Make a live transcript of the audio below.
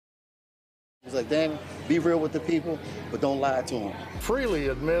He's like, Danny, be real with the people, but don't lie to them. Freely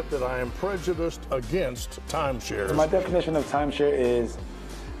admit that I am prejudiced against timeshares. My definition of timeshare is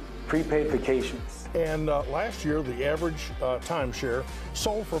prepaid vacations. And last year, the average timeshare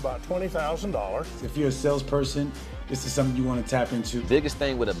sold for about $20,000. If you're a salesperson, this is something you want to tap into. Biggest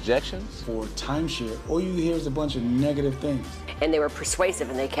thing with objections? For timeshare, all you hear is a bunch of negative things. And they were persuasive,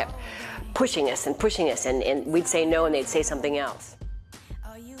 and they kept pushing us, and we'd say no, and they'd say something else.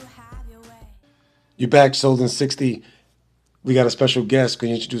 You're back, Sold in 60. We got a special guest. Can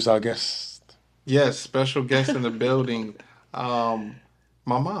you introduce our guest? Yes, special guest in the building. My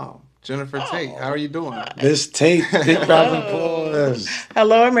mom, Jennifer Tate. How are you doing? Miss Tate. Big round of applause.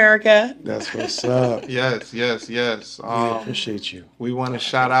 Hello, America. That's what's up. Yes. We appreciate you. We want to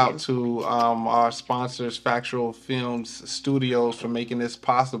shout out to our sponsors, Factual Films Studios, for making this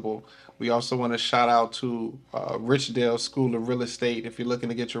possible. We also want to shout out to Richdale School of Real Estate. If you're looking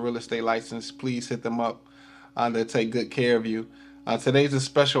to get your real estate license, please hit them up. They'll take good care of you. Today's a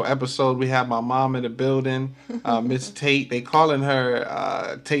special episode. We have my mom in the building, Miss Tate. They calling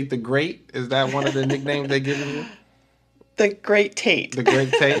her Tate the Great. Is that one of the nicknames they're giving you? The Great Tate. The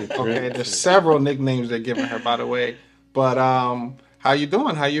Great Tate. Okay, there's several nicknames they're giving her, by the way. But how you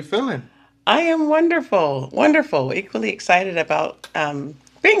doing? How you feeling? I am wonderful. Wonderful. Equally excited about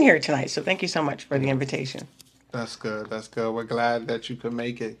being here tonight. So thank you so much for the invitation. That's good. We're glad that you could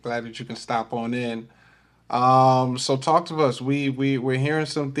make it. Glad that you can stop on in. So talk to us. We're hearing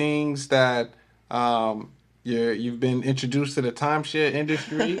some things that you've been introduced to the timeshare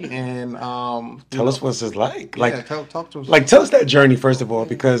industry, and tell us what's it like. Talk to us. Tell us that journey first of all,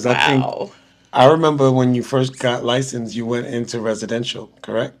 because I remember when you first got licensed, you went into residential,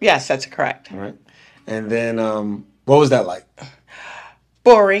 correct? Yes, that's correct. All right. And then what was that like?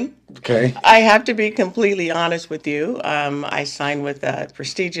 Boring. Okay. I have to be completely honest with you. I signed with a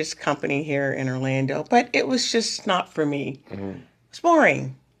prestigious company here in Orlando, but it was just not for me. Mm-hmm. It's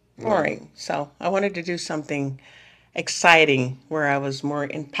boring. So I wanted to do something exciting where I was more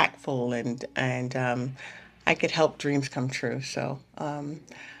impactful and I could help dreams come true. So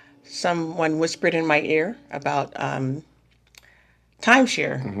someone whispered in my ear about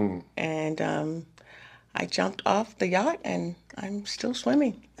timeshare, mm-hmm. and I jumped off the yacht and I'm still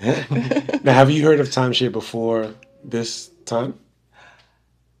swimming. Now, have you heard of timeshare before this time?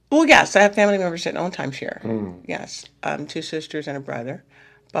 Well, yes, I have family members that own timeshare. Mm. Yes, 2 sisters and a brother.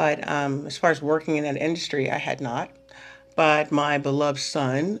 But as far as working in that industry, I had not. But my beloved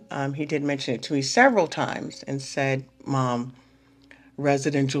son, he did mention it to me several times and said, "Mom,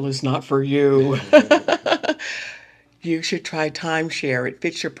 residential is not for you. You should try timeshare. It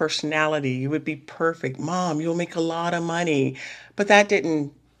fits your personality. You would be perfect. Mom, you'll make a lot of money." But that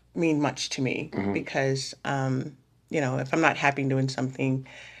didn't mean much to me, mm-hmm. because, if I'm not happy doing something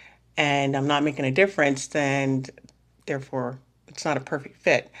and I'm not making a difference, then therefore it's not a perfect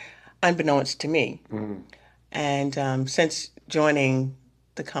fit, unbeknownst to me. Mm-hmm. And since joining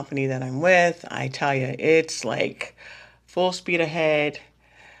the company that I'm with, I tell you, it's like full speed ahead,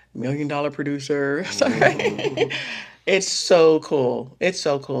 $1 million producer. Sorry. It's so cool.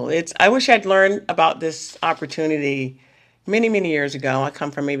 I wish I'd learned about this opportunity many, many years ago. I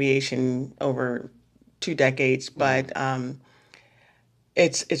come from aviation over 2 decades, but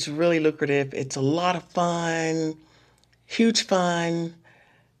it's really lucrative. It's a lot of fun, huge fun,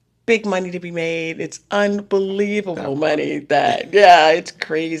 big money to be made. It's unbelievable money it's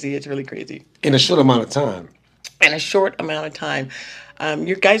crazy. It's really crazy. In a short amount of time.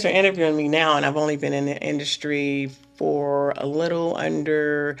 You guys are interviewing me now, and I've only been in the industry for a little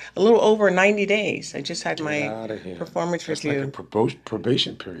over 90 days. I just had my performance review. Like a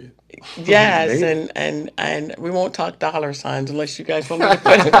probation period. Yes, and we won't talk dollar signs unless you guys want me to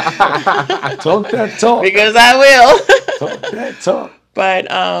put it. Talk that talk. Because I will. Talk that talk.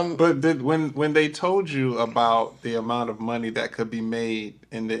 But when they told you about the amount of money that could be made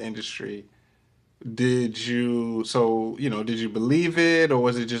in the industry, did you believe it, or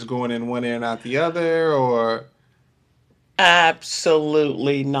was it just going in one ear and out the other, or?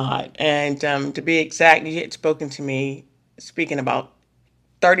 Absolutely not. And to be exact, you had spoken to me speaking about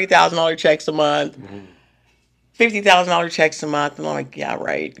 $30,000 checks a month, mm-hmm. $50,000 checks a month, and I'm like, yeah,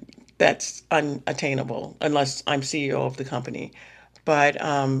 right. That's unattainable unless I'm CEO of the company. But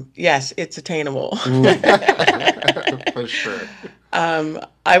yes, it's attainable. For sure.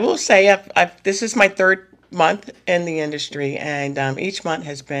 I will say this is my 3rd month in the industry, and each month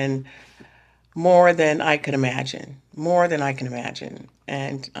has been more than I could imagine.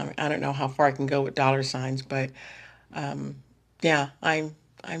 And I don't know how far I can go with dollar signs, but I'm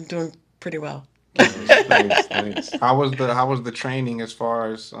doing pretty well. That's Nice. How was the training as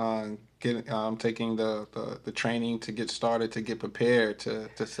far as getting taking the training to get started to get prepared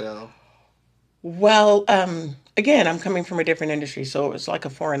to sell? Well, again, I'm coming from a different industry, so it was like a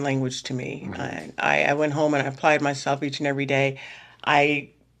foreign language to me. And I went home and I applied myself each and every day. I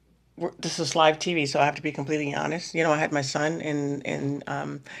this is live TV, so I have to be completely honest. I had my son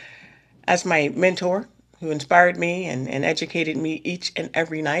as my mentor, who inspired me and educated me each and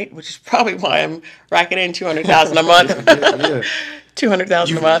every night, which is probably why I'm racking in 200,000 a month. Yeah.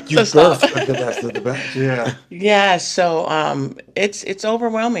 200,000 a month You to stop. birthed the best. Yeah. Yeah, so it's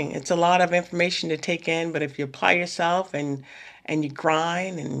overwhelming. It's a lot of information to take in, but if you apply yourself and you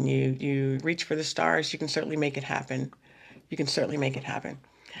grind and you reach for the stars, you can certainly make it happen. You can certainly make it happen.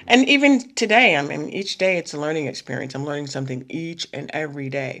 And even today, I mean, each day it's a learning experience. I'm learning something each and every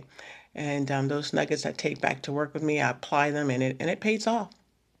day, and those nuggets I take back to work with me, I apply them, and it pays off.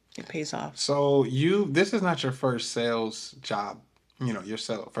 It pays off. So this is not your first sales job, your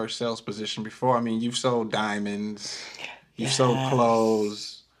first sales position before. I mean, you've sold diamonds, you've sold Yes.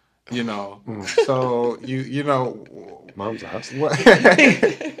 clothes, So Mom's a hustler.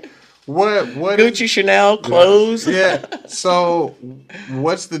 what what is Gucci, Chanel, clothes. yeah. So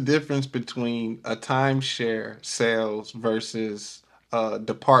what's the difference between a timeshare sales versus a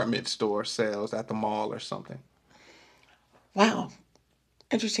department store sales at the mall or something? Wow.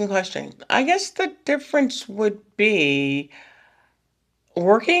 Interesting question. I guess the difference would be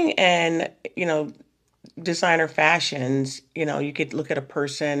working in, designer fashions. You could look at a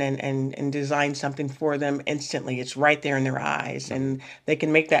person and design something for them instantly. It's right there in their eyes, and they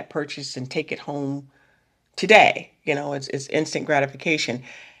can make that purchase and take it home today. It's instant gratification.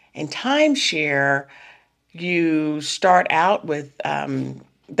 In timeshare, you start out with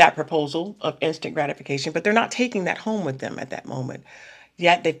that proposal of instant gratification, but they're not taking that home with them at that moment.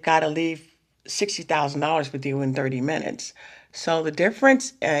 Yet they've got to leave $60,000 with you in 30 minutes. So the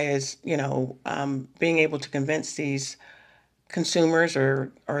difference is, being able to convince these consumers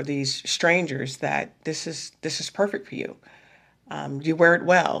or these strangers that this is perfect for you. You wear it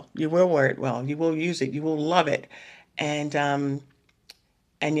well. You will wear it well. You will use it. You will love it, and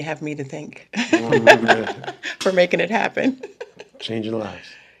you have me to thank for making it happen. Changing lives.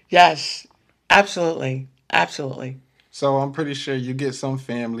 Yes, absolutely, absolutely. So I'm pretty sure you get some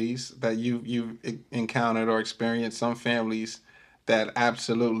families that you've encountered or experienced some families that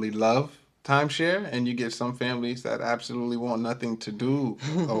absolutely love timeshare, and you get some families that absolutely want nothing to do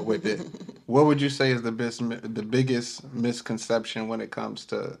with it. What would you say is the biggest misconception when it comes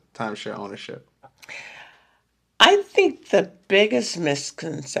to timeshare ownership? I think the biggest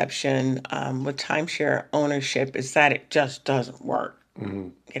misconception with timeshare ownership is that it just doesn't work.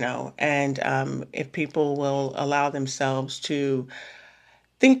 And if people will allow themselves to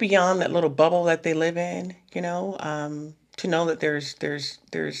think beyond that little bubble that they live in, to know that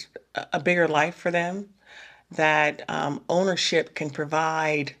there's a bigger life for them, that ownership can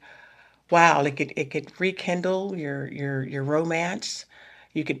provide. Wow, it could rekindle your romance.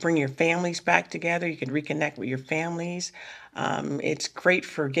 You could bring your families back together. You could reconnect with your families. It's great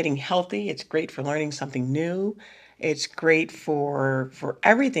for getting healthy. It's great for learning something new. It's great for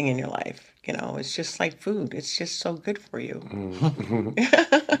everything in your life. It's just like food. It's just so good for you.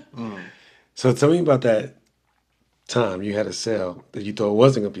 So tell me about that time you had a sale that you thought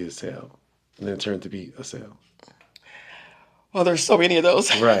wasn't gonna be a sale, and then it turned to be a sale. Well, there's so many of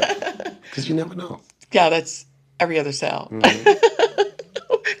those. Right. Because you never know. Yeah, that's every other cell.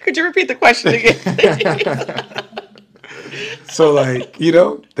 Could you repeat the question again? So like,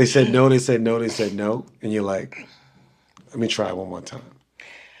 they said no, they said no, they said no, and you're like, let me try one more time.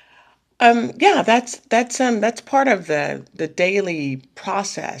 Yeah, that's part of the daily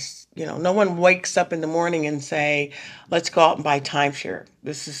process. No one wakes up in the morning and say, "Let's go out and buy timeshare."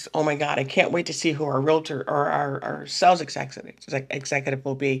 This is, oh my God, I can't wait to see who our realtor or our sales executive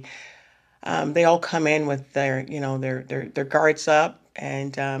will be. They all come in with their guards up,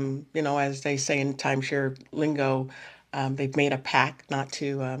 and as they say in timeshare lingo, they've made a pact not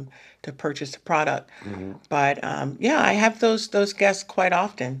to purchase the product. But yeah, I have those guests quite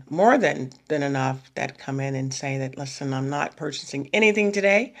often, more than enough, that come in and say that, listen, I'm not purchasing anything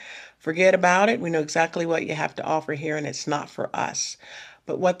today. Forget about it. We know exactly what you have to offer here, and it's not for us.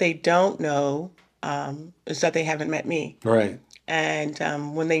 But what they don't know is that they haven't met me. Right. And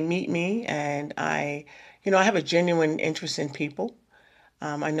when they meet me, and I have a genuine interest in people.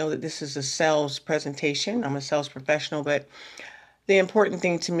 I know that this is a sales presentation. I'm a sales professional, but the important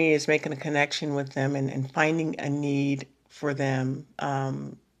thing to me is making a connection with them and finding a need for them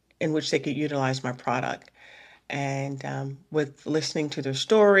in which they could utilize my product. And with listening to their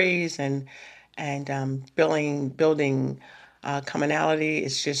stories and building commonality.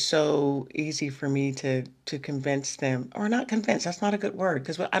 It's just so easy for me to convince them, or not convince. That's not a good word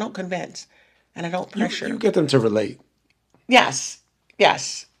because I don't convince, and I don't You pressure. get them to relate. Yes,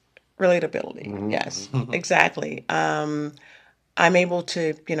 yes, relatability. Yes, exactly. I'm able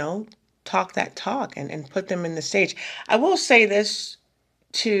to, talk that talk and put them in the stage. I will say this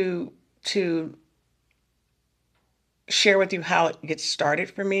to share with you how it gets started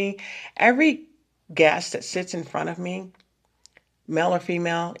for me. Every guest that sits in front of me, male or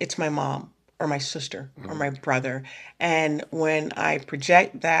female, it's my mom or my sister or my brother. And when I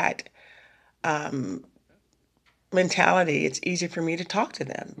project that mentality, it's easy for me to talk to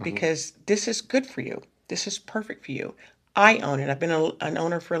them because this is good for you. This is perfect for you. I own it. I've been an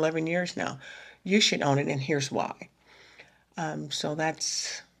owner for 11 years now. You should own it, and here's why. So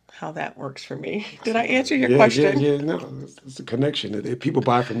that's how that works for me. Did I answer your Yeah, yeah, question? yeah. No, it's a connection. If people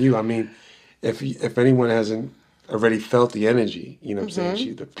buy from you, I mean, if anyone hasn't already felt the energy, you know what I'm saying?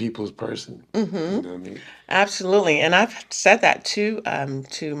 She's the people's person. You know what I mean? Absolutely, and I've said that to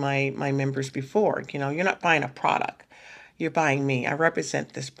my members before. You're not buying a product; you're buying me. I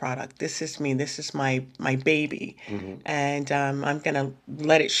represent this product. This is me. This is my baby, and I'm gonna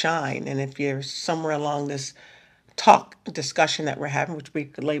let it shine. And if you're somewhere along this discussion that we're having, which we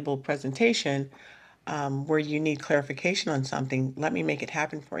could label presentation, where you need clarification on something, let me make it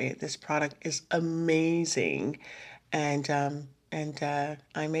happen for you. This product is amazing, and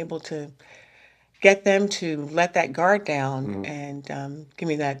I'm able to get them to let that guard down and give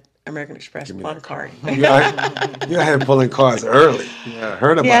me that American Express Me plum that card. card. You had pulling cards early. Yeah, I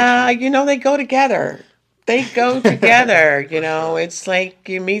heard about Yeah, you. they go together. They go together. It's like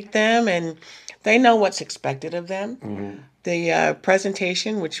you meet them and they know what's expected of them. The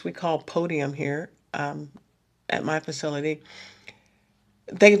presentation, which we call podium here at my facility,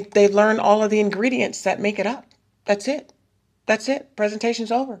 they learn all of the ingredients that make it up. That's it. That's it.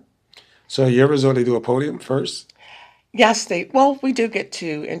 Presentation's over. So you ever saw they do a podium first? Yes, we do get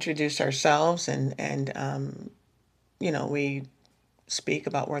to introduce ourselves and we speak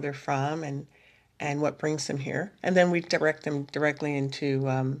about where they're from and what brings them here. And then we direct them directly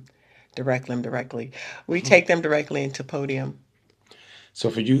into, direct them directly. We take them directly into podium. So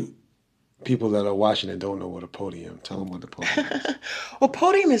for you people that are watching and don't know what a podium, tell them what the podium is. Well,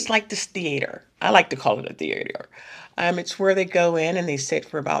 podium is like this theater. I like to call it a theater. It's where they go in and they sit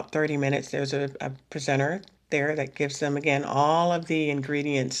for about 30 minutes. There's a presenter there that gives them, again, all of the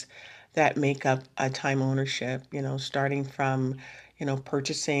ingredients that make up a time ownership, starting from,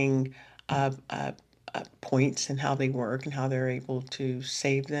 purchasing points and how they work and how they're able to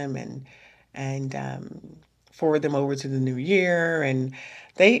save them and forward them over to the new year. And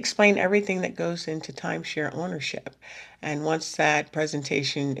they explain everything that goes into timeshare ownership. And once that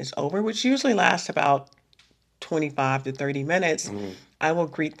presentation is over, which usually lasts about 25 to 30 minutes, I will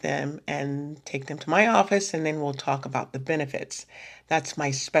greet them and take them to my office, and then we'll talk about the benefits. That's my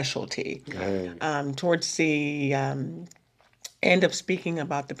specialty. Hey. Towards the end of speaking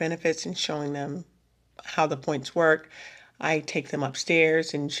about the benefits and showing them how the points work, I take them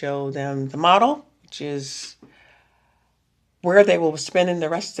upstairs and show them the model, which is where they will spend in the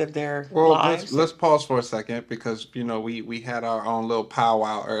rest of their Well, let's lives. let's pause for a second because we had our own little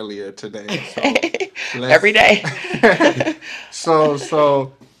powwow earlier today. So Every let's day.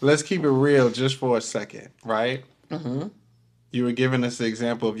 so let's keep it real just for a second, right? You were giving us the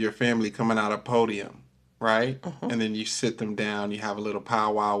example of your family coming out of podium, right? And then you sit them down, you have a little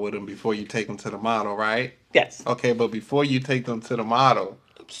powwow with them before you take them to the model, right? Yes. Okay, but before you take them to the model,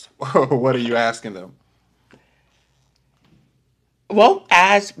 what are you asking them? Well,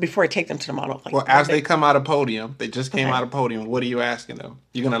 as before I take them to the model, like Well, when as they come out of podium, they just came Okay. out of podium. What are you asking them?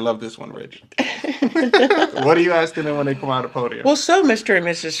 You're gonna love this one, Rich. What are you asking them when they come out of podium? Well, so Mr. and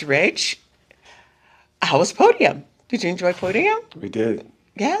Mrs. Rich, how was podium? Did you enjoy podium? We did.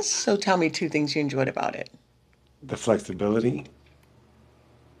 Yes. So tell me two things you enjoyed about it. The flexibility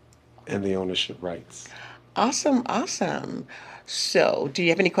and the ownership rights. Awesome, awesome. So, do you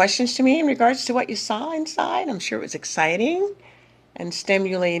have any questions to me in regards to what you saw inside? I'm sure it was exciting and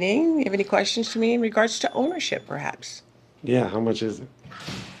stimulating. You have any questions to me in regards to ownership, perhaps? Yeah, how much is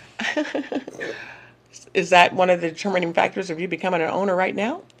it? Is that one of the determining factors of you becoming an owner right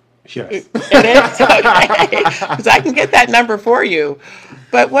now? Yes. It is? Okay. Because I can get that number for you.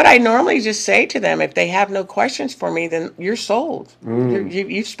 But what I normally just say to them, if they have no questions for me, then you're sold.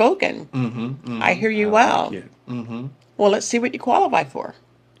 You've spoken. I hear you well. Yeah. Well, let's see what you qualify for.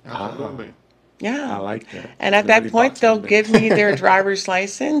 Absolutely. Yeah. I like that. And at It that really point, boxes they'll them in. give me their driver's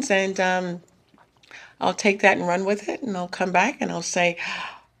license, and I'll take that and run with it, and I'll come back and I'll say,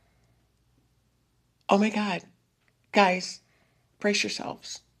 Oh my God. Guys, brace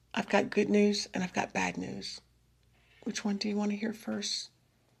yourselves. I've got good news and I've got bad news. Which one do you want to hear first?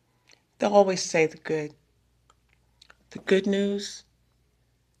 They'll always say the good. The good news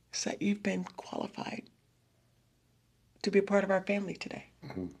is that you've been qualified to be a part of our family today.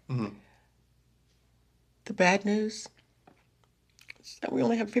 The bad news is that we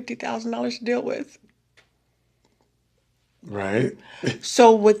only have $50,000 to deal with. Right.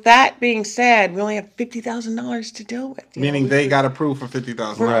 So with that being said, we only have $50,000 to deal with. Meaning they got approved for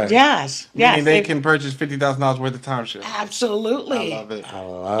 $50,000. Right. Yes, Meaning yes. they can purchase $50,000 worth of timeshare. Absolutely. I love it. I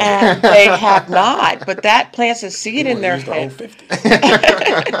love it. And they have not, but that plants a seed in their Use the whole head. 50.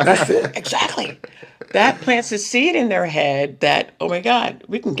 That's it. Exactly. That plants a seed in their head that, oh my God,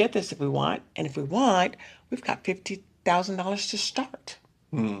 we can get this if we want. And if we want, we've got $50,000 to start.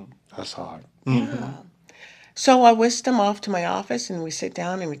 That's hard. Yeah. So I whisk them off to my office and we sit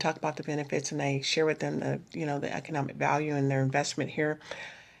down and we talk about the benefits and I share with them the economic value and their investment here.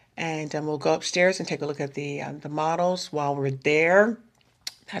 And we'll go upstairs and take a look at the models while we're there.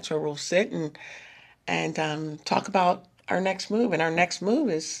 That's where we'll sit and talk about our next move. And our next move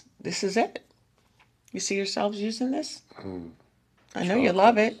is, this is it. You see yourselves using this? I know you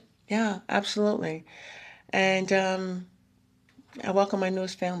love it. Yeah, absolutely. And I welcome my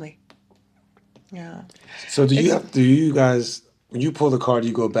newest family. Yeah. So do you guys, when you pull the card,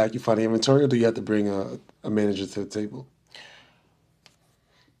 you go back, you find the inventory, or do you have to bring a manager to the table?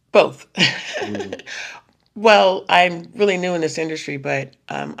 Both. Well, I'm really new in this industry, but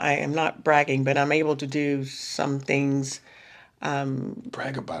I am not bragging, but I'm able to do some things.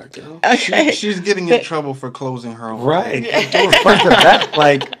 Brag about it, girl. She's getting in trouble for closing her own. Right. Doing front to back,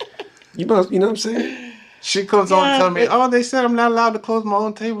 like, you know what I'm saying? She comes on Yeah, telling me, but- "Oh, they said I'm not allowed to close my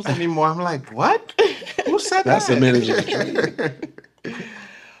own tables anymore." I'm like, "What? Who said That's that?" a manager's dream.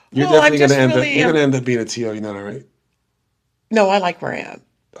 You're Well, I'm definitely just gonna end up. really, You're gonna end up being a TO. You know that, right? No, I like where I am.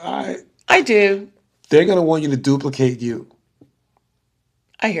 All right. I do. They're gonna want you to duplicate you.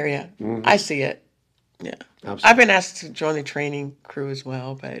 I hear you. I see it. Yeah. Absolutely. I've been asked to join the training crew as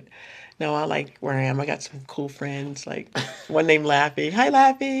well, but no, I like where I am. I got some cool friends, like one named Laffy. Hi,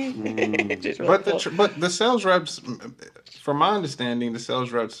 Laffy. Just really cool. But the sales reps, from my understanding, the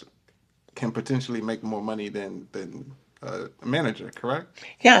sales reps can potentially make more money than a manager. Correct?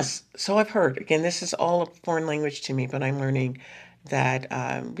 Yes, so I've heard. Again, this is all a foreign language to me, but I'm learning that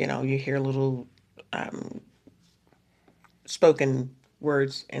you hear little spoken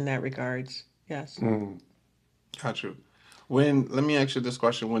words in that regards. Yes. Got you. Let me ask you this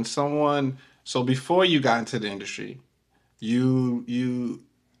question: When someone, so before you got into the industry, you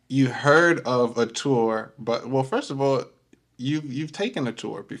heard of a tour, but well, first of all, you've taken a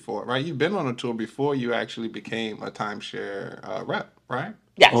tour before, right? You've been on a tour before you actually became a timeshare rep, right?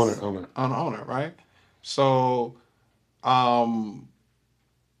 Yes. Owner, right? So,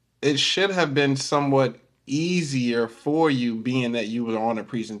 it should have been somewhat easier for you, being that you were on a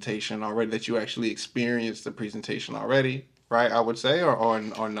presentation already, that you actually experienced the presentation already, right? I would say, or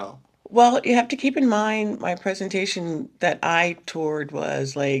no. Well, you have to keep in mind my presentation that I toured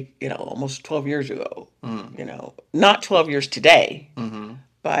was like, almost 12 years ago. Not 12 years today,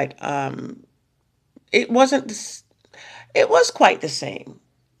 but it wasn't this, it was quite the same.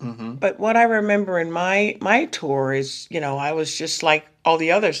 But what I remember in my tour is, I was just like all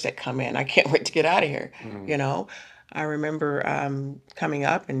the others that come in. I can't wait to get out of here. I remember coming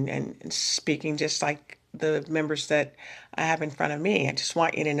up and speaking just like the members that I have in front of me. I just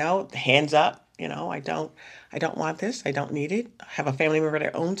want you to know, hands up. I don't want this. I don't need it. I have a family member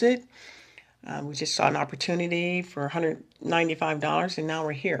that owns it. We just saw an opportunity for $195, and now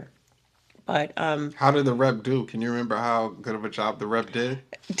we're here. But How did the rep do? Can you remember how good of a job the rep did?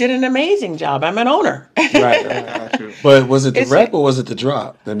 did an amazing job. I'm an owner. Right. Got you. But was it the It's rep a- or was it the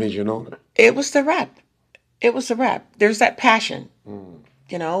drop that made you an owner? It was the rep. It was the rep. There's that passion.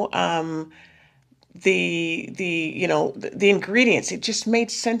 You know, the ingredients. It just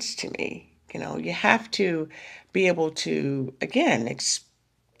made sense to me. You have to be able to again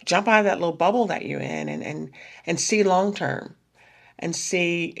jump out of that little bubble that you're in and see long term and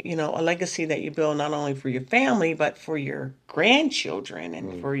see a legacy that you build not only for your family but for your grandchildren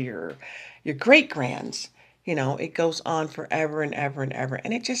and for your great grands. It goes on forever and ever and ever,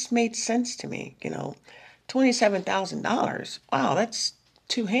 and it just made sense to me. $27,000. Wow, that's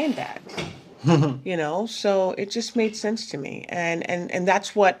two handbags. So it just made sense to me, and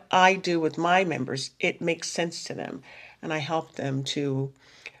that's what I do with my members. It makes sense to them, and I help them to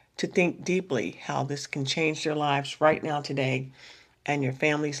think deeply how this can change their lives right now today, and your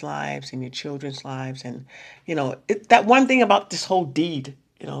family's lives and your children's lives. And that one thing about this whole deed,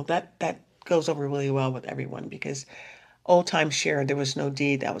 that goes over really well with everyone because old time share, there was no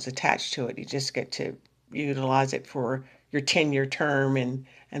deed that was attached to it. You just get to utilize it for your 10-year term and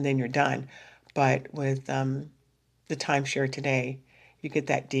then you're done. But with the timeshare today, you get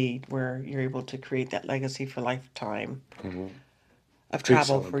that deed where you're able to create that legacy for lifetime of Big travel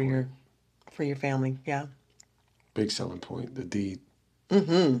selling for point. your family. Yeah, Big selling point. The deed.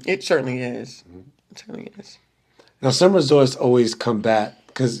 it certainly is. It certainly is. Now, some resorts always combat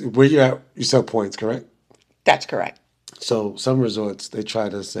because where you're at, you sell points, correct? That's correct. So some resorts they try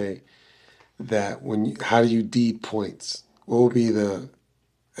to say that how do you deed points? What would be the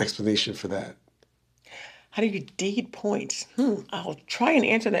explanation for that? How do you deed points? I'll try and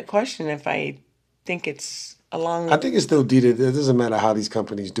answer that question if I think it's I along. think it's still deeded. It doesn't matter how these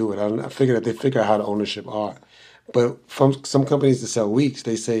companies do it. I figure that they figure out how the ownership are. But from some companies that sell weeks,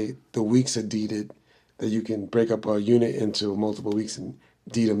 they say the weeks are deeded, that you can break up a unit into multiple weeks and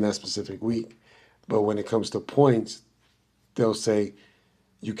deed them that specific week. But when it comes to points, they'll say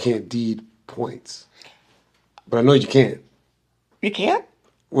you can't deed points. But I know you can't. You can't.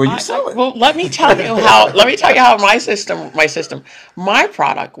 Well, you sell it. Well, let me tell you how. Let me tell you how my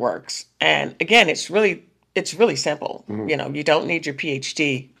product works. And again, it's really simple. You know, you don't need your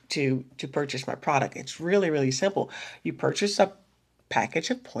PhD to purchase my product. It's really, really simple. You purchase a package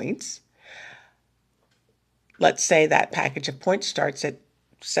of points. Let's say that package of points starts at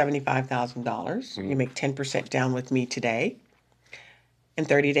 $75,000. You make 10% down with me today. In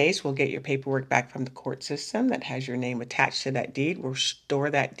 30 days, we'll get your paperwork back from the court system that has your name attached to that deed. We'll store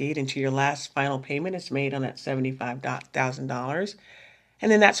that deed until your last final payment is made on that $75,000.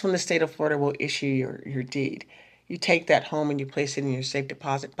 And then that's when the state of Florida will issue your deed. You take that home and you place it in your safe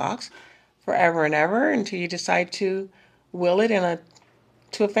deposit box forever and ever until you decide to will it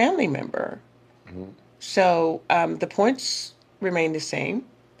to a family member. So the points remain the same.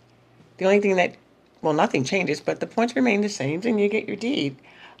 The only thing well, nothing changes, but the points remain the same, and you get your deed.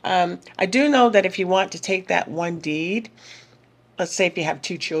 I do know that if you want to take that one deed, let's say if you have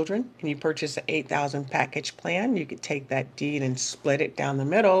two children and you purchase an 8,000 package plan, you could take that deed and split it down the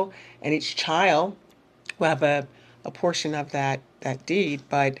middle, and each child will have a portion of that deed.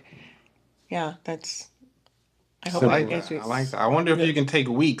 But yeah, I I hope that like Simple. that. I answers. like that. I wonder if you can take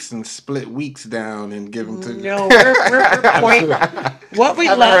weeks and split weeks down and give them to. No, we're point. What we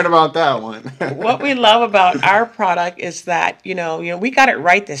I haven't heard love. about that one. What we love about our product is that we got it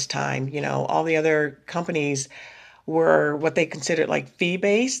right this time. All the other companies were what they considered like fee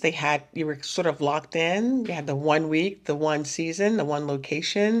based. You were sort of locked in. You had the 1 week, the one season, the one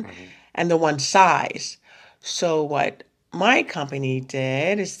location, and the one size. So what my company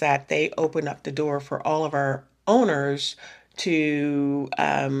did is that they opened up the door for all of our owners to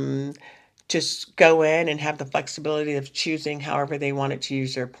just go in and have the flexibility of choosing however they wanted to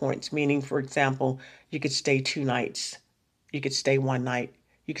use their points. Meaning, for example, you could stay 2 nights, you could stay one night,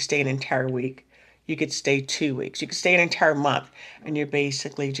 you could stay an entire week, you could stay 2 weeks, you could stay an entire month, and you're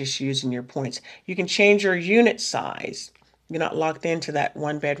basically just using your points. You can change your unit size. You're not locked into that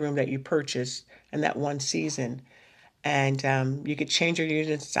one bedroom that you purchased and that one season. And you could change your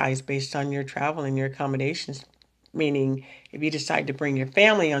unit size based on your travel and your accommodations. Meaning, if you decide to bring your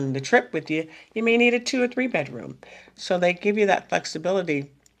family on the trip with you, you may need a 2 or 3 bedroom. So they give you that flexibility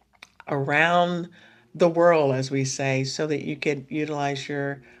around the world, as we say, so that you could utilize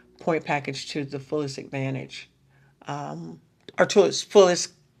your point package to the fullest advantage or to its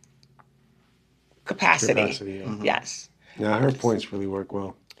fullest capacity. Capacity. Yeah. Yes. Now, her points really work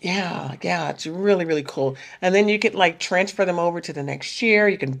well. Yeah, it's really, really cool. And then you could like transfer them over to the next year.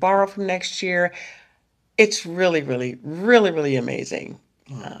 You can borrow from next year. It's really, really, really, really amazing.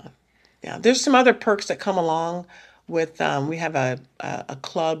 Yeah, there's some other perks that come along with. We have a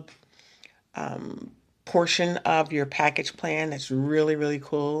club portion of your package plan that's really, really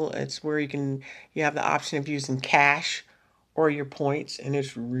cool. It's where you have the option of using cash or your points, and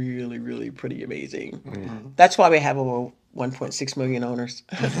it's really, really pretty amazing. That's why we have over 1.6 million owners.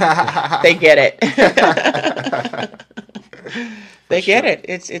 They get it. They get it.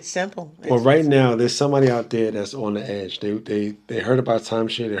 It's simple. Well, right now, there's somebody out there that's on the edge. They heard about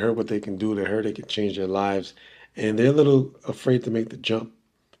timeshare. They heard what they can do. They heard they can change their lives, and they're a little afraid to make the jump.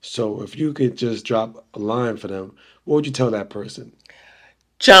 So, if you could just drop a line for them, what would you tell that person?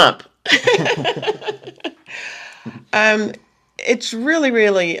 Jump. It's really,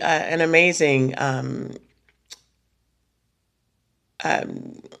 really an amazing.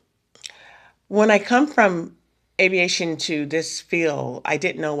 When I come from aviation to this field, I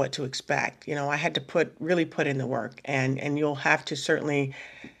didn't know what to expect. I had to really put in the work, and you'll have to certainly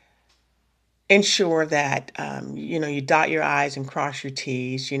ensure that you dot your I's and cross your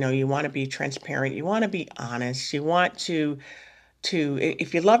T's. You want to be transparent. You want to be honest. You want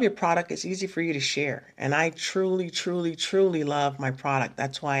if you love your product, it's easy for you to share. And I truly, truly, truly love my product.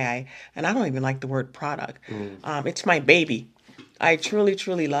 That's why and I don't even like the word product. It's my baby. I truly,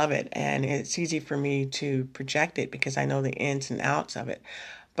 truly love it. And it's easy for me to project it because I know the ins and outs of it.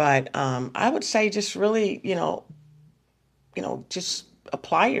 But I would say just really, just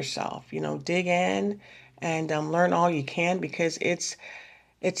apply yourself, dig in and learn all you can because it's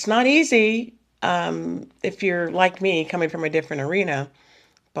not easy if you're like me, coming from a different arena.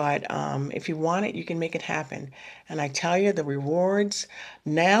 But if you want it, you can make it happen. And I tell you, the rewards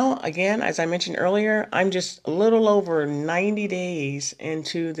now, again, as I mentioned earlier, I'm just a little over 90 days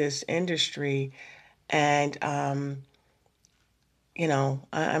into this industry. And, I'm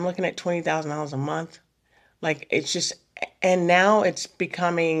looking at $20,000 a month. Like it's just, and now it's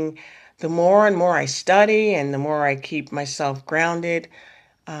becoming the more and more I study and the more I keep myself grounded,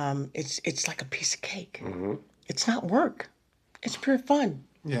 it's like a piece of cake. It's not work. It's pure fun.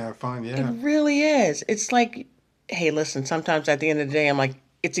 Yeah, fun. It Yeah. really is. It's like, hey, listen, sometimes at the end of the day, I'm like,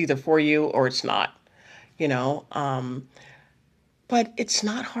 it's either for you or it's not, you know. But it's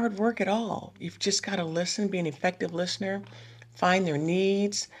not hard work at all. You've just got to listen, be an effective listener, find their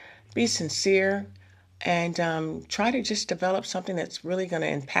needs, be sincere, and try to just develop something that's really going to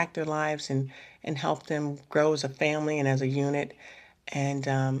impact their lives and help them grow as a family and as a unit. And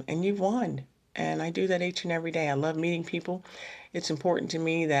you've won. And I do that each and every day. I love meeting people. It's important to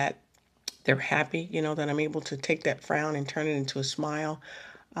me that they're happy, that I'm able to take that frown and turn it into a smile.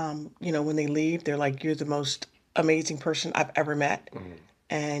 When they leave, they're like, you're the most amazing person I've ever met.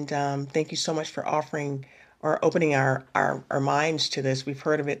 And thank you so much for offering or opening our minds to this. We've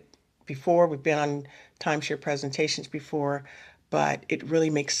heard of it before. We've been on timeshare presentations before, but it really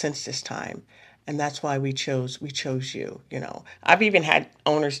makes sense this time. And that's why we chose you. I've even had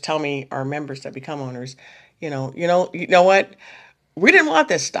owners tell me, or members that become owners, you know what? We didn't want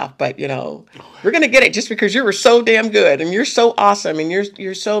this stuff, but we're gonna get it just because you were so damn good and you're so awesome and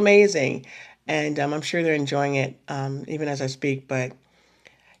you're so amazing. And I'm sure they're enjoying it even as I speak. But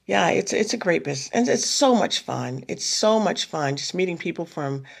yeah, it's a great business and it's so much fun. It's so much fun just meeting people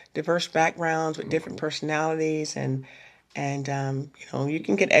from diverse backgrounds with different personalities and you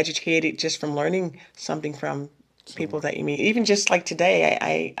can get educated just from learning something from people that you meet. Even just like today,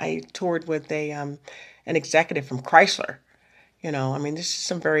 I toured with an executive from Chrysler. There's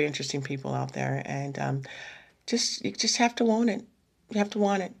some very interesting people out there, and you just have to want it. You have to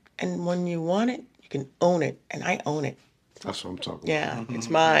want it, and when you want it, you can own it, and I own it. That's what I'm talking Yeah, it's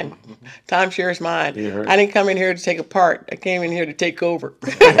mine. Timeshare is mine. You heard I didn't come in here to take apart. I came in here to take over.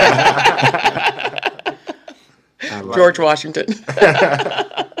 George Washington.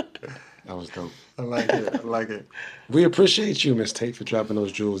 That was dope. I like it. I like it. We appreciate you, Miss Tate, for dropping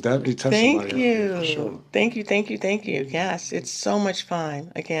those jewels. That be tough. Thank you. For sure. Thank you, thank you, thank you. Yes, it's so much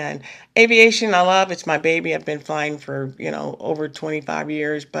fun. Again, aviation, I love. It's my baby. I've been flying for, over 25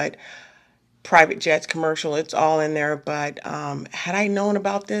 years, but private jets, commercial, it's all in there. But had I known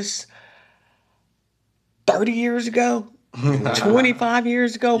about this 30 years ago, 25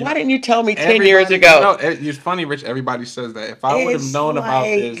 years ago, why didn't you tell me 10 years ago? It's funny, Rich. Everybody says that. If I would have known about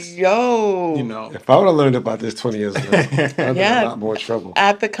this, If I would have learned about this 20 years ago, I'd be in a lot more trouble.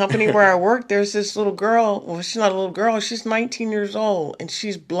 At the company where I work, there's this little girl. Well, she's not a little girl. She's 19 years old, and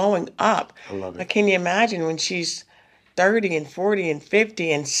she's blowing up. I love it. Can you imagine when she's 30 and 40 and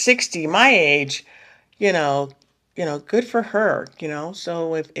 50 and 60, my age? Good for her.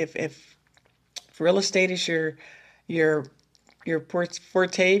 So if real estate is your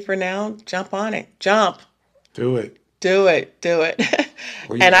forte for now, jump on it. Jump. Do it. Do it.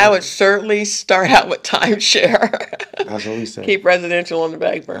 And I would certainly start out with timeshare. That's what we say. Keep residential on the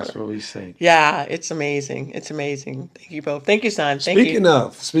back burner. That's what we say. Yeah, it's amazing. It's amazing. Thank you both. Thank you, son. Speaking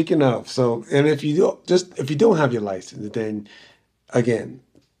of, so, and if you don't have your license, then again,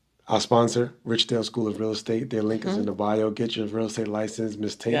 our sponsor, Richdale School of Real Estate. Their link is in the bio. Get your real estate license.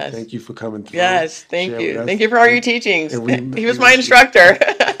 Miss Tate, Yes. thank you for coming through. Yes, thank Share you. with us. Thank you for all your teachings. And He was my instructor.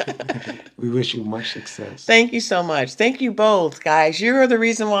 We wish you much success. Thank you so much. Thank you both, guys. You're the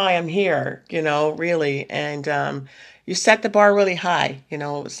reason why I'm here, really. And you set the bar really high.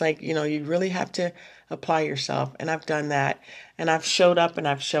 It's like, you really have to apply yourself. And I've done that. And I've showed up and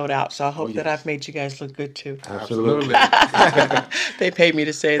I've showed out. So I hope that I've made you guys look good too. Absolutely. They paid me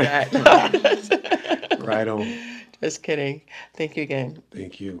to say that. Right on. Just kidding. Thank you again.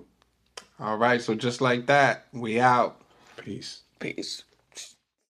 Thank you. All right. So just like that, we out. Peace. Peace.